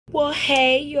Well,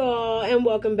 hey y'all, and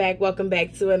welcome back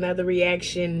to another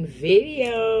reaction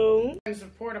video. And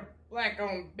support a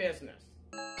black-owned business.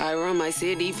 I run my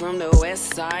city from the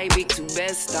west side, big to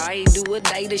best, I do a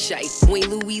die to shy. Wayne,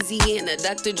 Louisiana,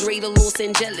 Dr. Dre to Los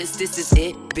Angeles, this is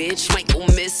it, bitch. Michael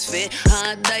Misfit,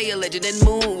 hot die, a legend and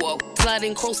moonwalk.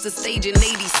 Sliding across the stage in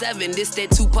 87, this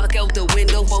that Tupac out the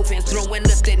window. Both hands throwing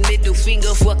up that middle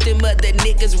finger, fuck them other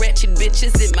niggas, ratchet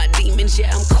bitches in my demons,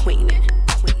 yeah, I'm queening.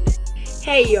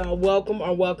 Hey y'all,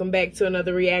 welcome back to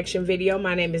another reaction video.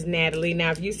 My name is Natalie. Now,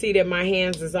 if you see that my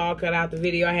hands is all cut out the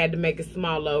video, I had to make it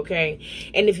smaller, okay?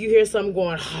 And if you hear something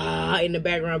going in the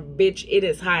background, bitch, it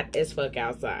is hot as fuck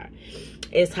outside.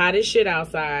 It's hot as shit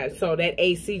outside, so that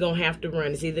AC gonna have to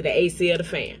run. It's either the AC or the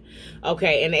fan,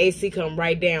 okay? And the AC come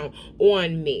right down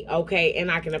on me, okay?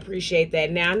 And I can appreciate that.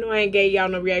 Now, I know I ain't gave y'all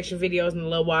no reaction videos in a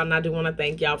little while, and I do want to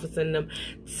thank y'all for sending them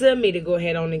to me to go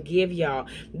ahead on and give y'all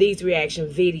these reaction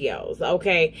videos,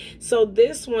 okay? So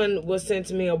this one was sent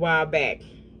to me a while back.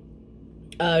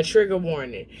 Trigger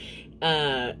warning.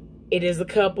 It is a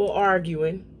couple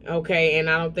arguing. Okay, and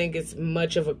I don't think it's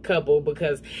much of a couple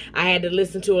because I had to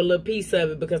listen to a little piece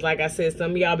of it because, like I said, some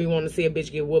of y'all be wanting to see a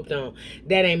bitch get whooped on.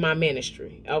 That ain't my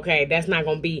ministry, okay? That's not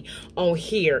going to be on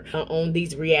here, on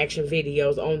these reaction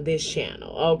videos on this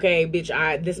channel, okay? Bitch,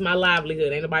 this is my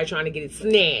livelihood. Ain't nobody trying to get it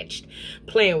snatched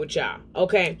playing with y'all,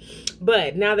 okay?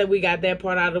 But now that we got that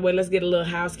part out of the way, let's get a little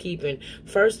housekeeping.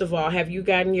 First of all, have you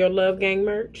gotten your Love Gang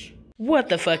merch? What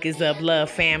the fuck is up, Love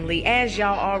family? As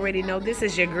y'all already know, this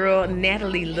is your girl,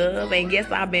 Natalie Love. And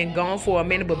yes, I've been gone for a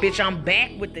minute, but bitch, I'm back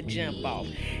with the jump off.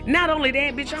 Not only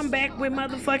that, bitch, I'm back with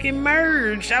motherfucking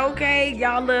merch, okay?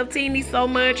 Y'all love Teeny so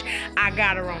much, I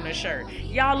got her on the shirt.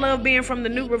 Y'all love being from the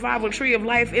New Revival Tree of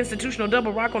Life Institutional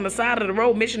Double Rock on the side of the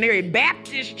road Missionary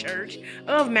Baptist Church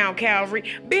of Mount Calvary.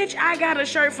 Bitch, I got a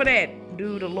shirt for that.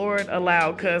 Dude, the Lord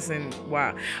allowed cussing.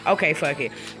 Wow. Okay, fuck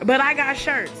it. But I got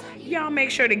shirts. Y'all make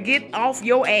sure to get off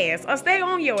your ass or stay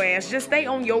on your ass. Just stay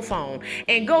on your phone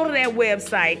and go to that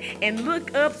website and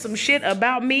look up some shit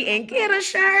about me and get a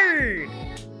shirt.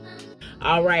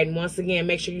 All right, and once again,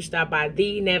 make sure you stop by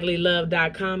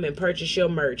thenatalielove.com and purchase your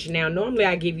merch. Now, normally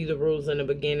I give you the rules in the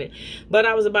beginning, but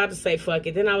I was about to say fuck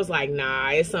it. Then I was like,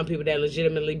 nah, it's some people that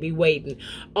legitimately be waiting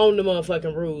on the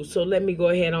motherfucking rules. So let me go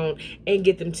ahead on and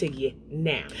get them to you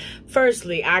now.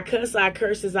 Firstly, I cuss, I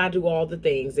curses, I do all the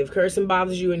things. If cursing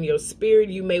bothers you in your spirit,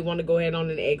 you may want to go ahead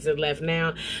on and exit left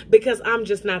now because I'm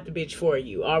just not the bitch for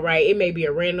you, all right? It may be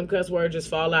a random cuss word, just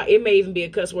fall out. It may even be a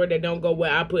cuss word that don't go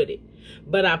where I put it.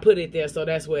 But I put it there, so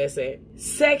that's where it's at.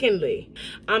 Secondly,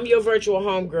 I'm your virtual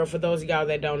homegirl for those of y'all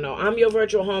that don't know. I'm your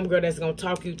virtual homegirl that's going to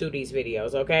talk you through these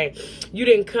videos, okay? You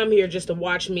didn't come here just to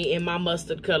watch me in my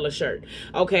mustard color shirt,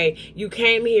 okay? You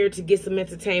came here to get some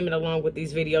entertainment along with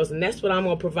these videos, and that's what I'm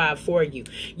going to provide for you.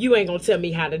 You ain't going to tell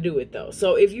me how to do it, though.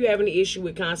 So if you have any issue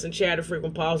with constant chatter,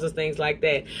 frequent pauses, things like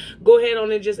that, go ahead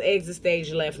on and just exit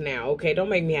stage left now, okay? Don't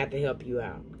make me have to help you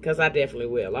out, because I definitely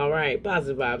will, all right?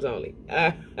 Positive vibes only.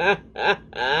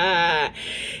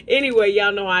 Anyway,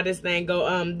 y'all know how this thing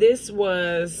go. This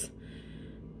was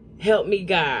Help Me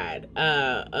God,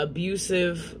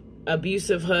 abusive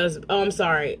husband. Oh, I'm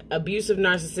sorry, abusive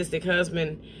narcissistic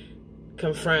husband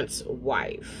confronts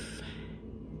wife.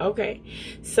 Okay,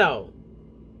 so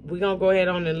we're gonna go ahead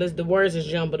on and list. The words is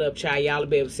jumbled up, child. Y'all will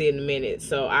be able to see it in a minute.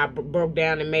 So I broke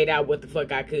down and made out what the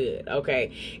fuck I could.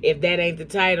 Okay, if that ain't the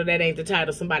title, that ain't the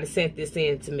title. Somebody sent this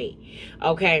in to me.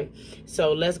 Okay,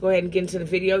 so let's go ahead and get into the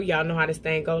video. Y'all know how this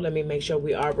thing go. Let me make sure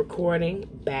we are recording.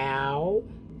 Bow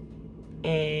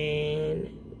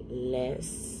and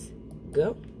let's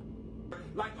go.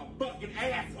 Like a fucking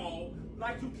asshole,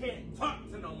 like you can't talk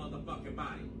to no motherfucking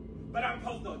body. But I'm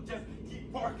supposed to just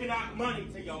keep parking out money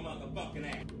to your motherfucking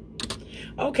ass.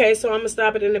 Okay, so I'm going to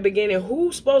stop it in the beginning.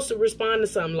 Who's supposed to respond to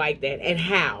something like that and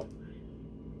how?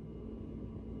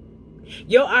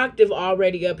 Your octave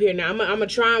already up here. Now, I'm going to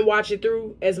try and watch it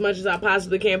through as much as I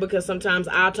possibly can because sometimes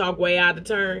I'll talk way out of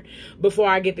turn before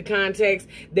I get the context.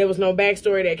 There was no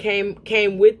backstory that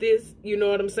came with this. You know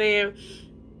what I'm saying?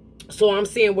 So I'm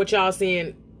seeing what y'all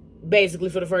seeing basically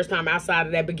for the first time outside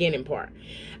of that beginning part.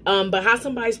 But how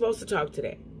somebody supposed to talk to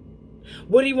that?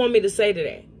 What do you want me to say to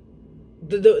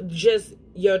that? Just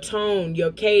your tone,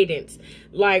 your cadence.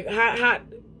 Like, how?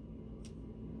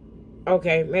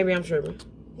 Okay, maybe I'm tripping.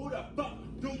 Who the fuck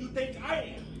do you think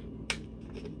I am?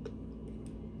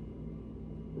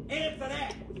 Answer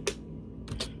that.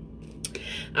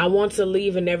 I want to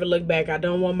leave and never look back. I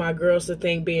don't want my girls to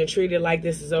think being treated like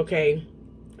this is okay.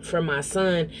 For my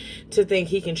son to think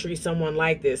he can treat someone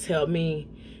like this. Help me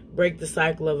break the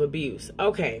cycle of abuse.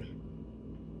 Okay.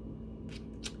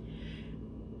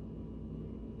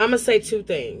 I'm going to say two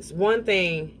things. One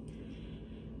thing,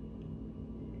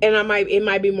 and it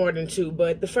might be more than two,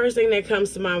 but the first thing that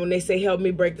comes to mind when they say help me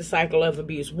break the cycle of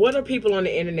abuse, what are people on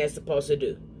the internet supposed to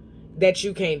do that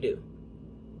you can't do?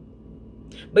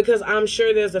 Because I'm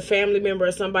sure there's a family member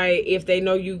or somebody, if they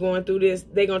know you going through this,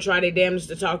 they're going to try their damnedest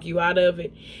to talk you out of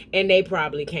it, and they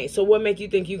probably can't. So what make you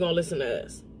think you're going to listen to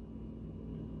us?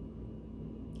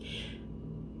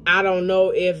 I don't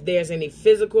know if there's any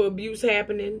physical abuse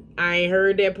happening. I ain't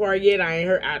heard that part yet.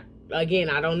 Again,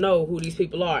 I don't know who these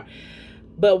people are.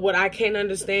 But what I can't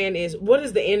understand is, what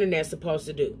is the internet supposed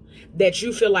to do that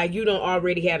you feel like you don't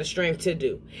already have the strength to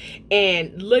do?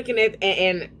 And looking at,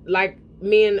 and like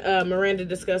me and Miranda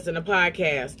discussed in a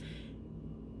podcast,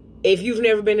 if you've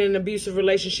never been in an abusive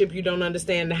relationship, you don't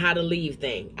understand the how to leave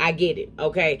thing. I get it,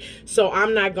 okay? So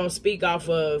I'm not going to speak off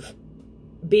of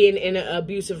being in an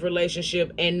abusive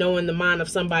relationship and knowing the mind of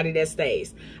somebody that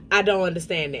stays. I don't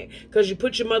understand that. Because you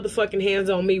put your motherfucking hands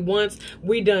on me once,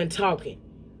 we done talking.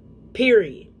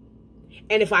 Period.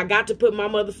 And if I got to put my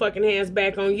motherfucking hands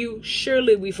back on you,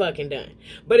 surely we fucking done.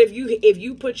 But if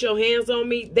you put your hands on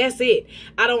me, that's it.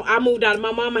 I moved out of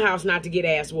my mama house not to get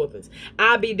ass whoopings.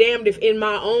 I'll be damned if in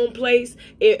my own place,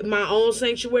 in my own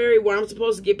sanctuary where I'm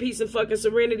supposed to get peace and fucking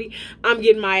serenity, I'm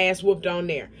getting my ass whooped on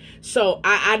there. So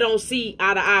I don't see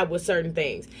eye to eye with certain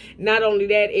things. Not only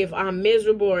that, if I'm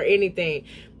miserable or anything,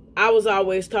 I was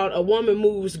always taught a woman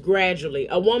moves gradually.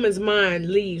 A woman's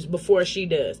mind leaves before she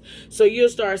does. So you'll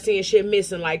start seeing shit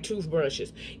missing like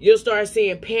toothbrushes. You'll start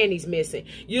seeing panties missing.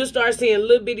 You'll start seeing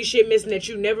little bitty shit missing that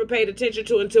you never paid attention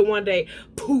to until one day,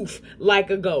 poof, like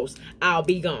a ghost, I'll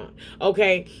be gone.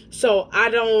 Okay? So I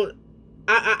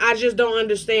just don't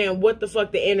understand what the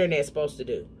fuck the internet's supposed to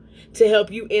do to help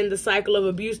you end the cycle of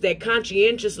abuse that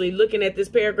conscientiously looking at this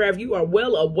paragraph, you are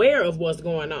well aware of what's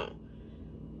going on.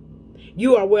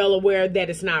 You are well aware that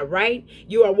it's not right.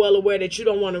 You are well aware that you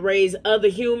don't want to raise other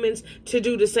humans to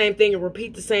do the same thing and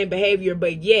repeat the same behavior,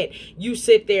 but yet you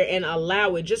sit there and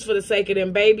allow it just for the sake of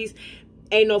them babies.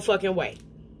 Ain't no fucking way.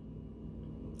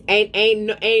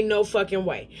 Ain't no fucking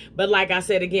way. But like I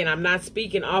said again, I'm not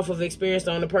speaking off of experience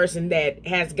on the person that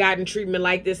has gotten treatment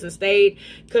like this and stayed,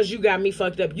 because you got me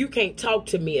fucked up. You can't talk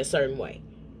to me a certain way.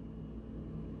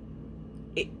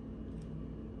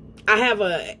 I have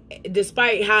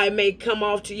despite how it may come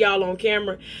off to y'all on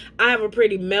camera, I have a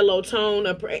pretty mellow tone.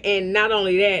 And not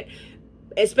only that,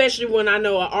 especially when I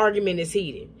know an argument is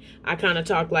heated, I kind of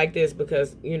talk like this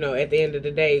because, you know, at the end of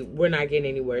the day, we're not getting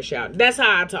anywhere shouting. That's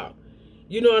how I talk.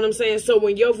 You know what I'm saying? So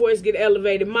when your voice get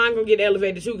elevated, mine gonna get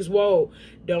elevated too, because, whoa,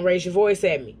 don't raise your voice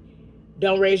at me.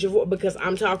 Don't raise your voice, because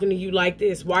I'm talking to you like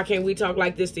this. Why can't we talk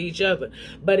like this to each other?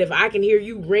 But if I can hear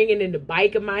you ringing in the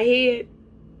back of my head,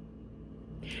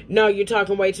 no, you're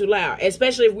talking way too loud.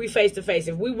 Especially if we face to face.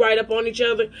 If we right up on each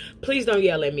other, please don't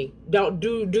yell at me.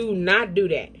 Do not do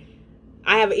that.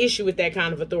 I have an issue with that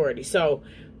kind of authority. So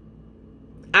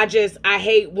I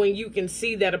hate when you can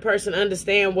see that a person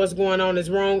understand what's going on is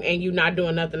wrong and you not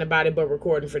doing nothing about it but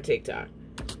recording for TikTok.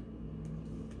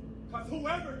 Because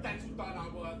whoever that you thought I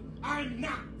was, I'm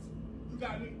not. You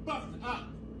got me busted up.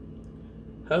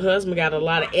 Her husband got a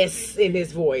lot of S in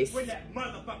his voice. When that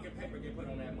motherfucking paper get put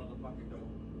on that motherfucking door.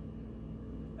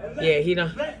 Unless, Yeah, he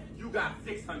don't. You got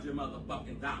 $600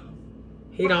 motherfucking dollars.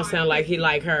 He don't sound like he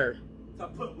like her. To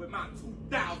put with my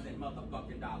 $2,000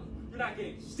 motherfucking dollars. You're not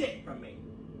getting shit from me.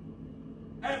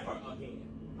 Ever again.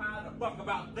 How the fuck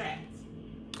about that?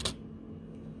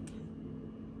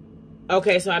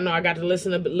 Okay, so I know I got to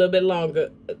listen a little bit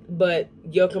longer, but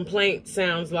your complaint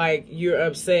sounds like you're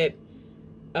upset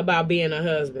about being a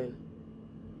husband.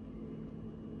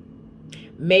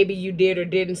 Maybe you did or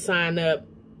didn't sign up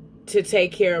to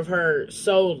take care of her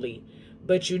solely,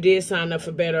 but you did sign up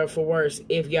for better or for worse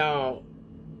if y'all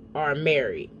are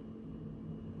married.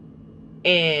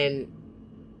 And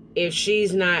if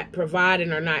she's not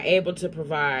providing or not able to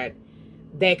provide,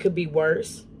 that could be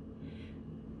worse.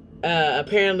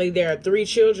 Apparently there are 3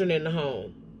 children in the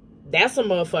home. That's a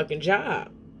motherfucking job.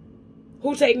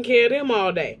 Who taking care of them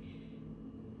all day?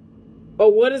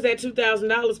 Or what is that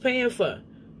 $2,000 paying for?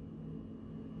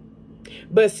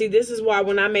 But see, this is why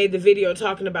when I made the video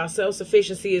talking about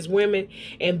self-sufficiency as women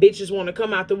and bitches want to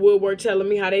come out the woodwork telling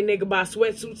me how they nigga buy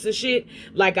sweatsuits and shit,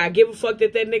 like I give a fuck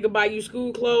that nigga buy you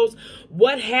school clothes.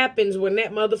 What happens when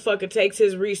that motherfucker takes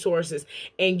his resources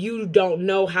and you don't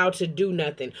know how to do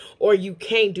nothing, or you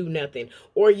can't do nothing,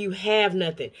 or you have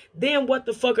nothing? Then what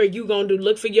the fuck are you gonna do?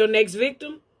 Look for your next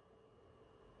victim?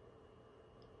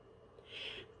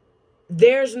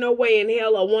 There's no way in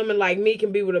hell a woman like me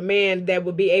can be with a man that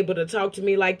would be able to talk to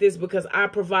me like this, because I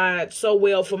provide so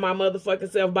well for my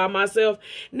motherfucking self by myself.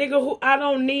 Nigga, I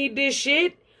don't need this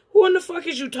shit. Who in the fuck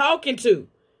is you talking to?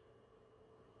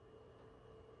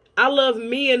 I love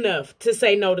me enough to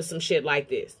say no to some shit like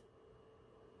this.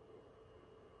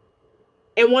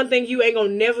 And one thing you ain't gonna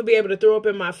never be able to throw up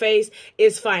in my face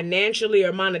is financially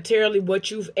or monetarily what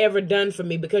you've ever done for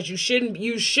me, because you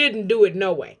shouldn't do it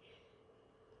no way.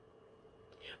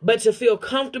 But to feel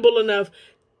comfortable enough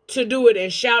to do it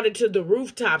and shout it to the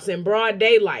rooftops in broad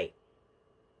daylight,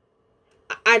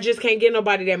 I just can't get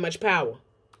nobody that much power.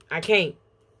 I can't.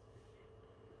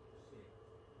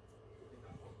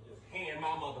 Just hand my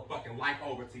motherfucking life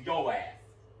over to your ass.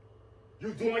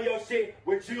 You doing your shit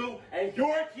with you and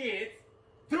your kids.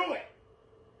 Do it.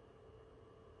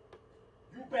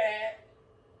 You bad.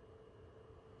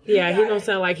 Yeah, he don't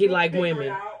sound like he like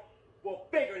women. We'll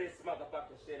figure this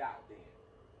motherfucking shit out then.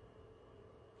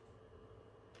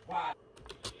 Why?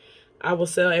 I will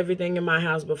sell everything in my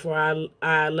house before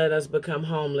I let us become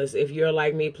homeless. If you're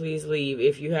like me, please leave.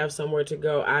 If you have somewhere to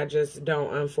go, I just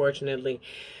don't, unfortunately.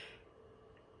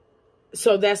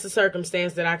 So that's the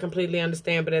circumstance that I completely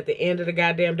understand. But at the end of the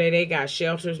goddamn day, they got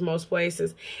shelters most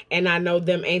places. And I know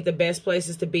them ain't the best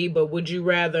places to be. But would you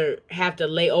rather have to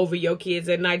lay over your kids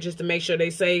at night just to make sure they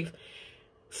safe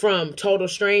from total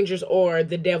strangers, or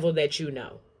the devil that you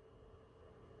know,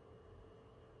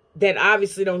 that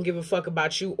obviously don't give a fuck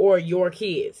about you or your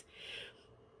kids?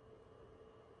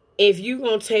 If you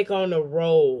gonna take on a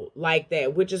role like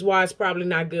that, which is why it's probably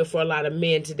not good for a lot of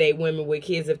men today, women with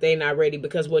kids, if they not ready,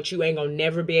 because what you ain't gonna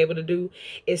never be able to do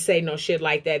is say no shit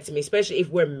like that to me, especially if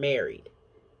we're married.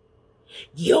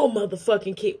 Yo,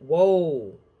 motherfucking kid.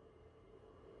 Whoa.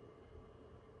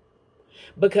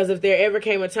 Because if there ever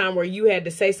came a time where you had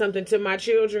to say something to my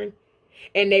children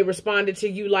and they responded to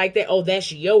you like that, oh,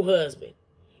 that's your husband.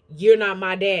 You're not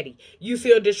my daddy. You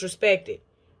feel disrespected.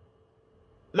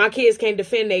 My kids can't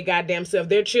defend their goddamn self.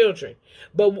 They're children.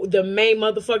 But the main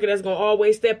motherfucker that's going to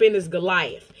always step in is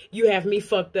Goliath. You have me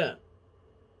fucked up.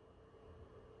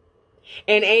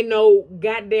 And ain't no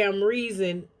goddamn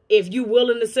reason, if you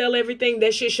willing to sell everything,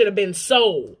 that shit should have been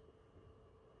sold.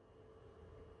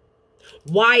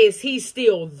 Why is he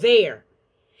still there?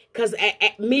 Because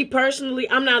me personally,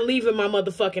 I'm not leaving my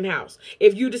motherfucking house.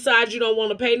 If you decide you don't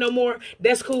want to pay no more,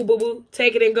 that's cool, boo-boo.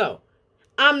 Take it and go.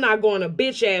 I'm not going to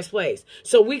bitch-ass place.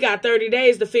 So we got 30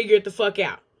 days to figure it the fuck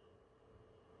out.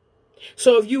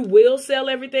 So if you will sell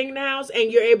everything in the house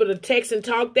and you're able to text and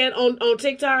talk that on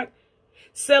TikTok,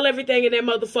 sell everything in that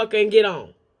motherfucker and get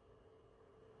on.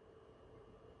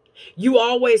 You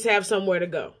always have somewhere to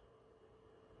go.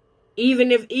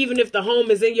 Even if the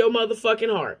home is in your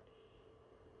motherfucking heart.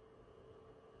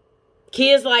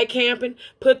 Kids like camping.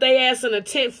 Put their ass in a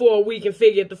tent for a week and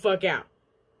figure it the fuck out.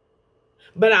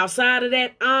 But outside of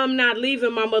that, I'm not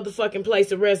leaving my motherfucking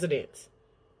place of residence.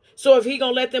 So if he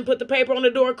gonna let them put the paper on the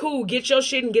door, cool. Get your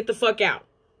shit and get the fuck out.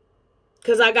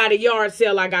 Because I got a yard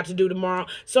sale I got to do tomorrow.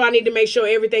 So I need to make sure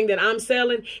everything that I'm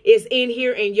selling is in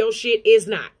here and your shit is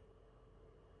not.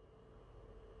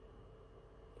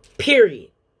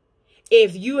 Period.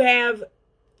 If you have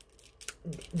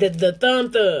the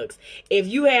thumb thugs, if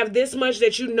you have this much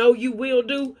that you know you will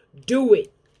do, do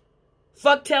it.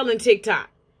 Fuck telling TikTok.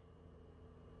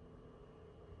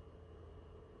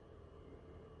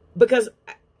 Because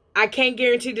I can't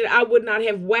guarantee that I would not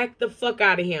have whacked the fuck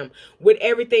out of him with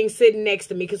everything sitting next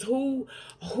to me. Because who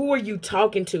are you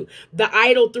talking to? The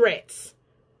idle threats.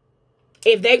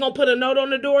 If they gonna put a note on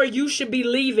the door, you should be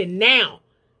leaving now.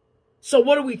 So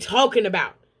what are we talking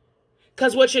about?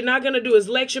 Because what you're not going to do is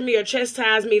lecture me or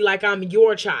chastise me like I'm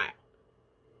your child.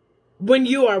 When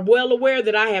you are well aware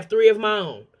that I have 3 of my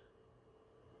own.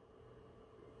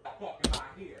 I'm fucking not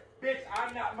here. Bitch,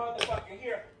 I'm not motherfucking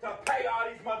here to pay all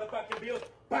these motherfucking bills.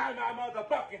 Buy my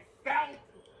motherfucking fountain.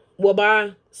 Well,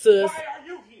 bye, sis. Why are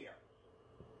you here?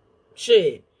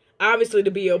 Shit. Obviously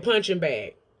to be your punching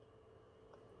bag.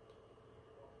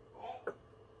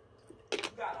 You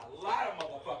got a lot of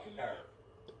motherfucking nerve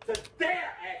to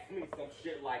dare ask me some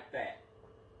shit like that.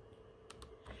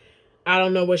 I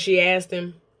don't know what she asked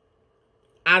him.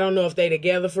 I don't know if they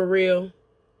together for real.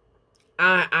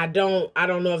 I don't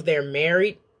know if they're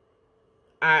married.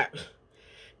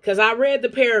 Because I read the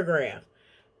paragraph.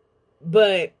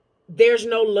 But there's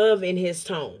no love in his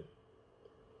tone.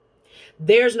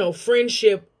 There's no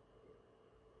friendship,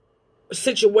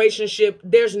 situationship.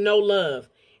 There's no love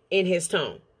in his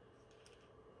tone.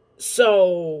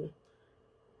 So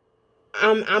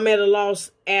I'm at a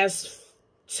loss as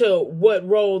to what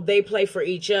role they play for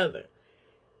each other.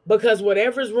 Because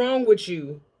whatever's wrong with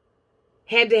you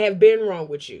had to have been wrong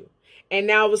with you. And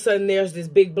now all of a sudden there's this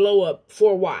big blow up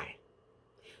for why.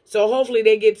 So hopefully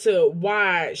they get to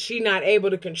why she not able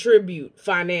to contribute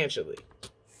financially.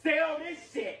 Sell this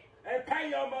shit and pay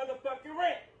your motherfucking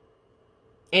rent.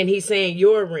 And he's saying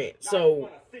your rent. Now So you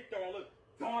want to sit there and look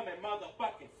dumb and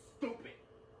motherfucking stupid.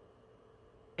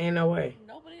 ain't no way.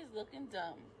 Nobody's looking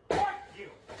dumb. Fuck you.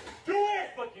 You is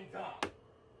looking dumb.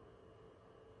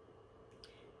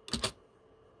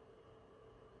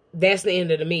 That's the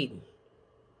end of the meeting.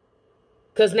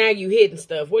 Because now you hitting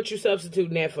stuff. What you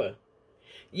substituting that for?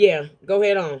 Yeah, go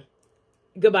ahead on.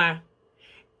 Goodbye.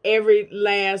 Every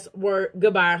last word.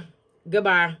 Goodbye.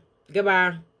 Goodbye.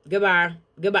 Goodbye. Goodbye.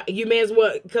 Goodbye. You may as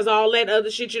well, because all that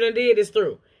other shit you done did is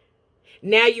through.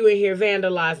 Now you in here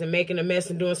vandalizing, making a mess,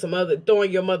 and doing some other,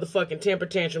 throwing your motherfucking temper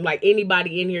tantrum like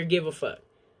anybody in here give a fuck.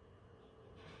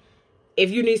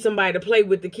 If you need somebody to play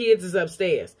with, the kids is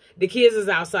upstairs. The kids is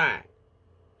outside.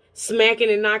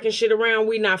 Smacking and knocking shit around,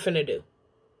 we not finna do.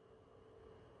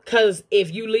 Because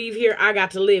if you leave here, I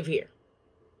got to live here.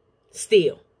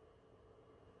 Still.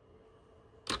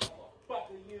 I'm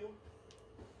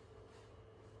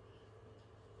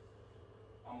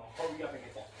gonna hurry up and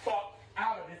get the fuck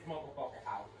out of this motherfucking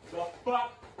house. The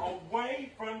fuck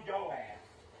away from your ass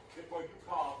before you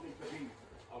cause me to be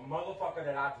a motherfucker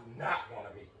that I do not want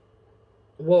to be.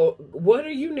 Well, what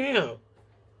are you now?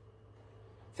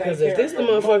 Because if this the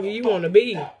motherfucker you want to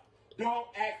be. Don't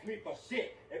ask me for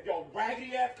shit. If your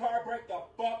raggedy ass car break the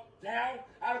fuck down,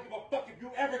 I don't give a fuck if you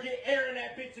ever get air in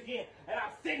that bitch again. And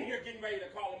I'm sitting here getting ready to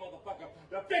call a motherfucker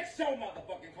to fix your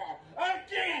motherfucking car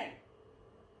again.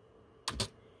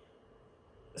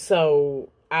 So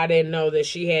I didn't know that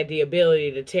she had the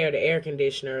ability to tear the air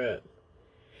conditioner up.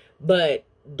 But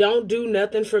don't do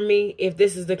nothing for me if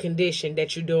this is the condition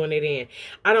that you're doing it in.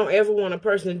 I don't ever want a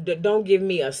person, don't give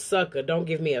me a sucker, don't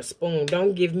give me a spoon,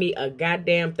 don't give me a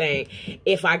goddamn thing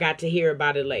if I got to hear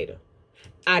about it later.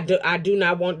 I do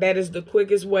not want, that is the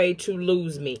quickest way to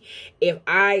lose me. If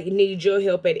I need your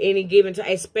help at any given time,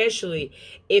 especially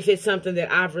if it's something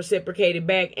that I've reciprocated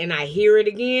back and I hear it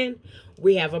again,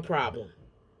 we have a problem.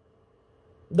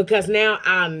 Because now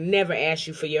I'll never ask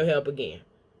you for your help again.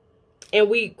 And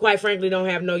we, quite frankly, don't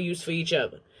have no use for each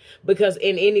other. Because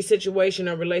in any situation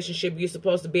or relationship, you're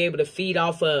supposed to be able to feed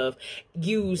off of,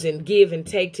 use and give and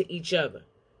take to each other.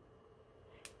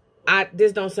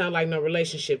 This don't sound like no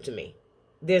relationship to me.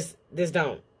 This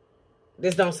don't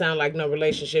sound like no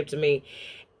relationship to me.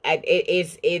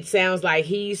 It sounds like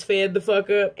he's fed the fuck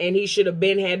up and he should have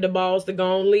been had the balls to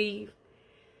go and leave.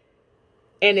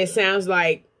 And it sounds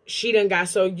like she done got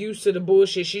so used to the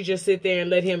bullshit, she just sit there and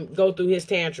let him go through his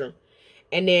tantrum.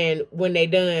 And then when they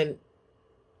done,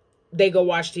 they go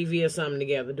watch TV or something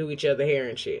together, do each other hair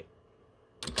and shit.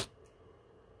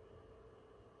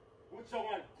 With your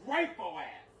ungrateful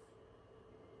ass.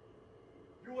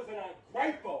 You was an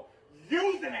ungrateful,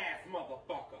 using ass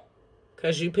motherfucker.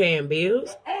 Cause you paying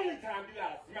bills? The only time you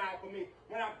gotta smile for me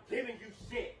when I'm giving you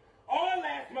shit. All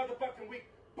last motherfucking week,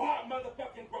 bought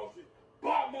motherfucking groceries,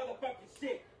 bought motherfucking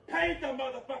shit, paid the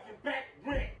motherfucking back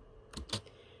rent.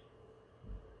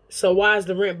 So why is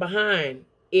the rent behind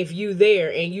if you there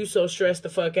and you so stressed the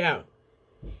fuck out?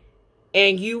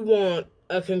 And you want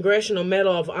a Congressional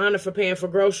Medal of Honor for paying for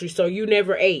groceries, so you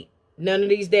never ate none of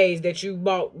these days that you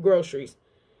bought groceries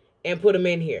and put them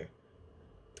in here.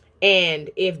 And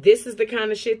if this is the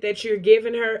kind of shit that you're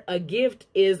giving her, a gift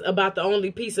is about the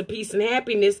only piece of peace and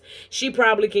happiness she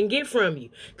probably can get from you.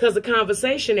 Because a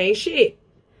conversation ain't shit.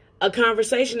 A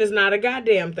conversation is not a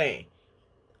goddamn thing.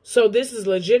 So this is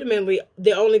legitimately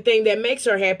the only thing that makes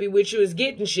her happy with you is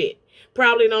getting shit.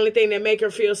 Probably the only thing that make her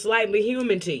feel slightly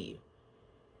human to you.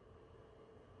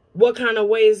 What kind of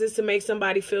way is this to make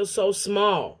somebody feel so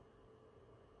small?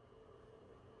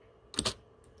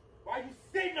 Why you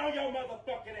sitting on your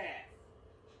motherfucking ass?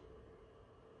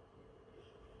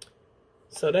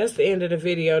 So that's the end of the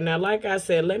video. Now, like I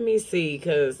said, let me see,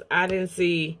 because I didn't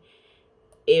see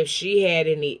if she had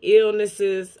any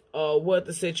illnesses or what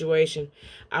the situation.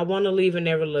 I want to leave and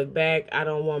never look back. I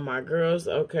don't want my girls.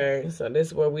 Okay, so this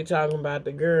is where we talking about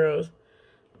the girls.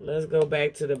 Let's go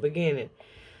back to the beginning.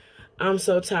 I'm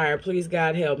so tired. Please,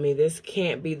 God, help me. This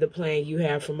can't be the plan you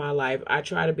have for my life. I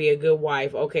try to be a good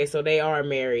wife. Okay, so they are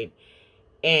married.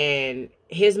 And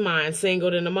his mind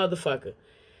singled in a motherfucker.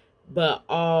 But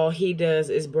all he does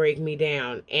is break me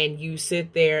down. And you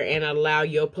sit there and allow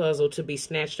your puzzle to be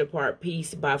snatched apart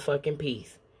piece by fucking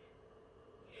piece.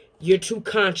 You're too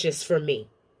conscious for me.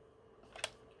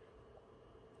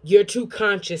 You're too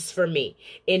conscious for me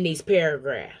in these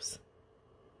paragraphs.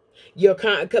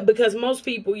 Because most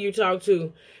people you talk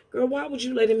to, girl, why would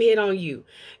you let him hit on you?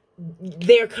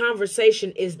 Their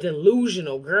conversation is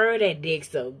delusional. Girl, that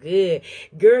dick's so good.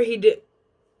 Girl, he did.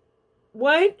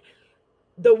 What?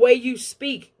 The way you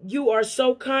speak, you are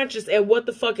so conscious at what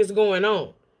the fuck is going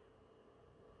on.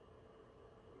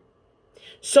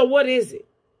 So what is it?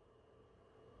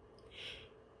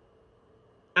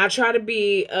 I try to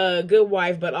be a good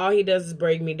wife, but all he does is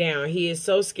break me down. He is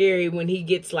so scary when he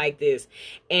gets like this.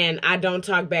 And I don't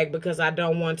talk back because I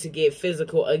don't want to get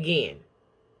physical again.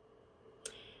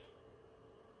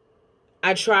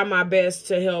 I try my best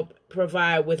to help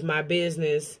provide with my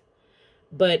business,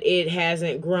 but it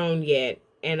hasn't grown yet.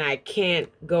 And I can't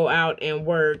go out and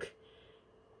work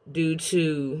due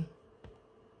to...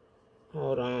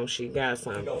 Hold on, she got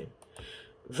something.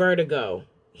 Vertigo.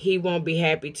 He won't be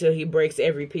happy till he breaks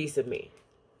every piece of me.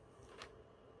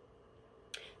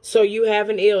 So you have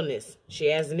an illness. She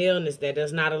has an illness that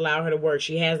does not allow her to work.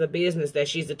 She has a business that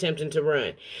she's attempting to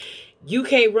run. You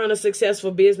can't run a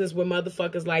successful business with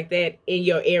motherfuckers like that in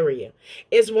your area.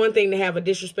 It's one thing to have a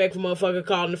disrespectful motherfucker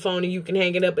calling the phone and you can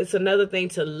hang it up. It's another thing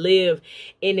to live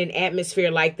in an atmosphere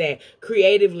like that.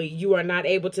 Creatively, you are not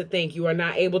able to think. You are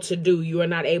not able to do. You are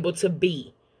not able to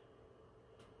be.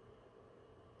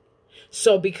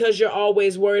 So because you're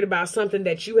always worried about something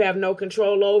that you have no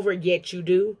control over, yet you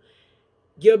do,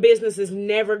 your business is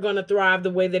never going to thrive the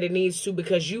way that it needs to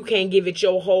because you can't give it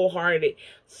your wholehearted,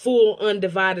 full,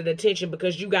 undivided attention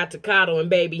because you got to coddle and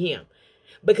baby him.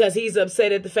 Because he's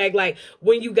upset at the fact, like,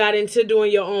 when you got into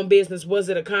doing your own business, was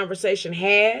it a conversation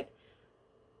had?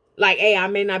 Like, hey, I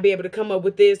may not be able to come up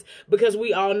with this, because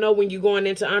we all know when you're going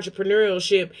into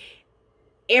entrepreneurship,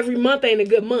 every month ain't a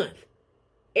good month.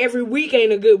 Every week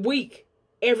ain't a good week.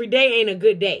 Every day ain't a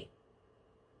good day.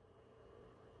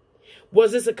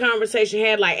 Was this a conversation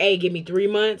had like, hey, give me 3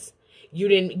 months? You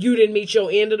didn't meet your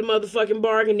end of the motherfucking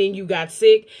bargain, then you got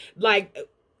sick. Like,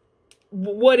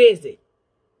 what is it?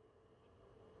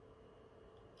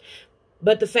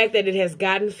 But the fact that it has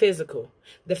gotten physical,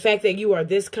 the fact that you are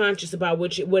this conscious about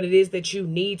what it is that you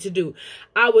need to do.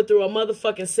 I would throw a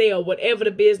motherfucking sale, whatever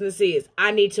the business is.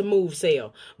 I need to move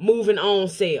sale, moving on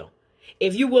sale.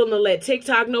 If you're willing to let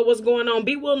TikTok know what's going on,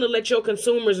 be willing to let your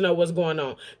consumers know what's going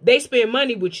on. They spend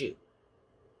money with you.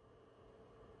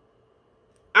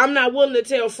 I'm not willing to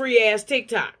tell free-ass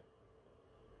TikTok.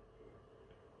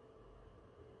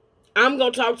 I'm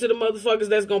going to talk to the motherfuckers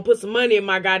that's going to put some money in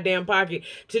my goddamn pocket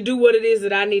to do what it is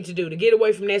that I need to do, to get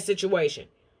away from that situation.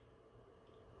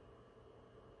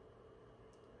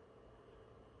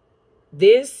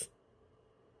 There's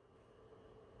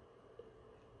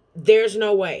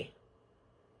no way.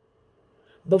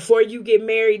 Before you get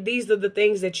married, these are the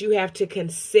things that you have to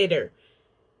consider.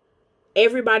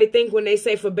 Everybody think when they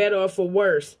say for better or for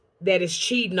worse, that it's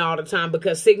cheating all the time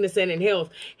because sickness and in health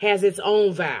has its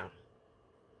own vow.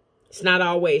 It's not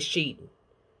always cheating.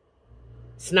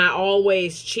 It's not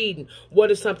always cheating. What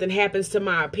if something happens to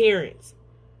my appearance?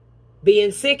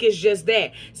 Being sick is just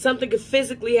that. Something could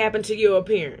physically happen to your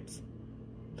appearance.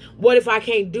 What if I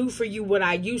can't do for you what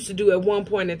I used to do at one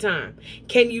point in time?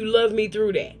 Can you love me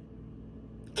through that?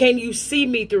 Can you see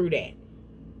me through that?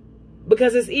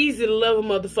 Because it's easy to love a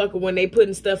motherfucker when they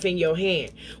putting stuff in your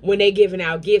hand, when they giving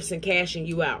out gifts and cashing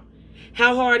you out.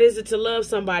 How hard is it to love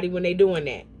somebody when they doing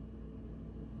that?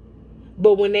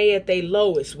 But when they at their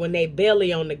lowest, when they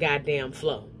belly on the goddamn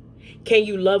floor, can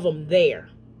you love them there?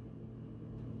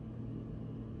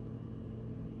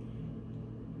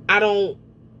 I don't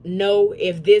know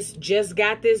if this just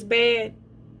got this bad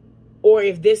or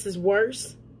if this is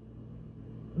worse,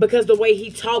 because the way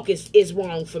he talk is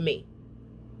wrong for me.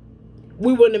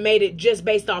 We wouldn't have made it just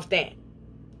based off that.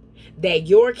 That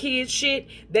your kid's shit,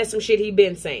 that's some shit he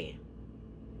been saying.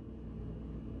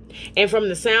 And from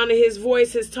the sound of his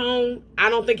voice, his tone, I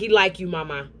don't think he like you,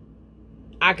 mama.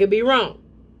 I could be wrong.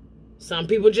 Some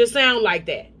people just sound like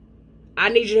that. I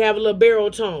need you to have a little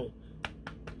barrel tone.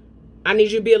 I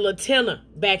need you to be a little tenor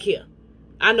back here.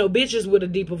 I know bitches with a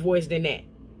deeper voice than that.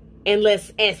 And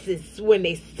less S's when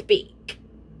they speak.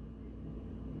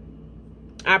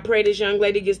 I pray this young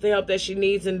lady gets the help that she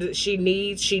needs and she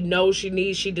knows she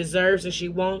needs, she deserves, and she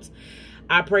wants.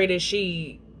 I pray that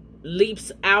she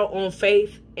leaps out on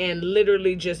faith and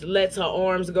literally just lets her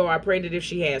arms go. I pray that if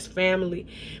she has family,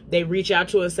 they reach out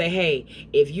to her and say, hey,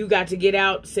 if you got to get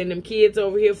out, send them kids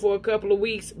over here for a couple of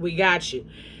weeks, we got you.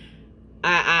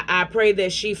 I pray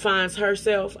that she finds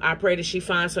herself. I pray that she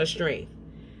finds her strength.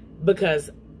 Because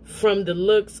from the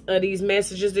looks of these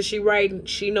messages that she writing,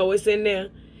 she know it's in there.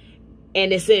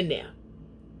 And it's in there.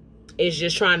 It's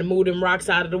just trying to move them rocks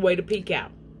out of the way to peek out.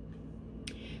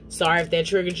 Sorry if that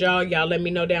triggered y'all. Y'all let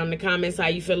me know down in the comments how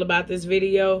you feel about this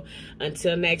video.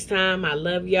 Until next time, I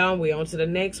love y'all. We on to the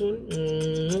next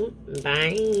one.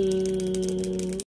 Bye.